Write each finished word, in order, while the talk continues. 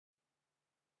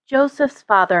Joseph's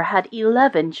father had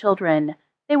 11 children.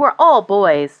 They were all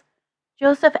boys.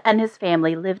 Joseph and his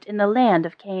family lived in the land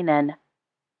of Canaan.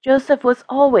 Joseph was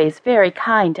always very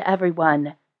kind to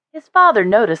everyone. His father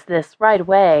noticed this right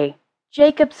away.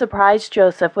 Jacob surprised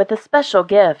Joseph with a special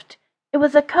gift. It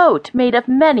was a coat made of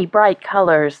many bright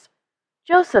colors.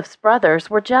 Joseph's brothers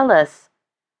were jealous.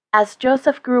 As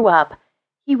Joseph grew up,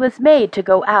 he was made to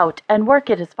go out and work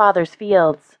at his father's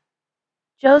fields.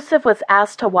 Joseph was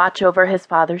asked to watch over his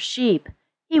father's sheep.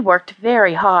 He worked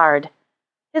very hard.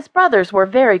 His brothers were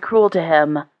very cruel to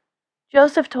him.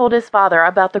 Joseph told his father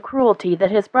about the cruelty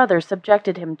that his brothers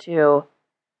subjected him to.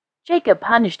 Jacob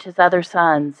punished his other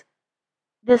sons.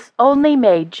 This only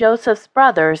made Joseph's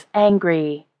brothers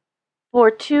angry. For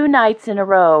 2 nights in a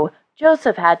row,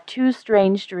 Joseph had 2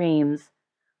 strange dreams.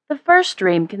 The first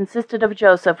dream consisted of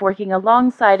Joseph working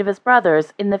alongside of his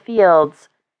brothers in the fields.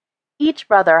 Each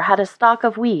brother had a stalk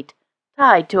of wheat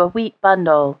tied to a wheat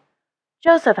bundle.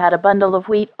 Joseph had a bundle of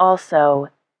wheat also.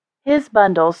 His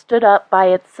bundle stood up by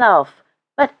itself,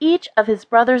 but each of his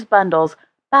brothers' bundles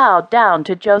bowed down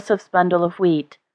to Joseph's bundle of wheat.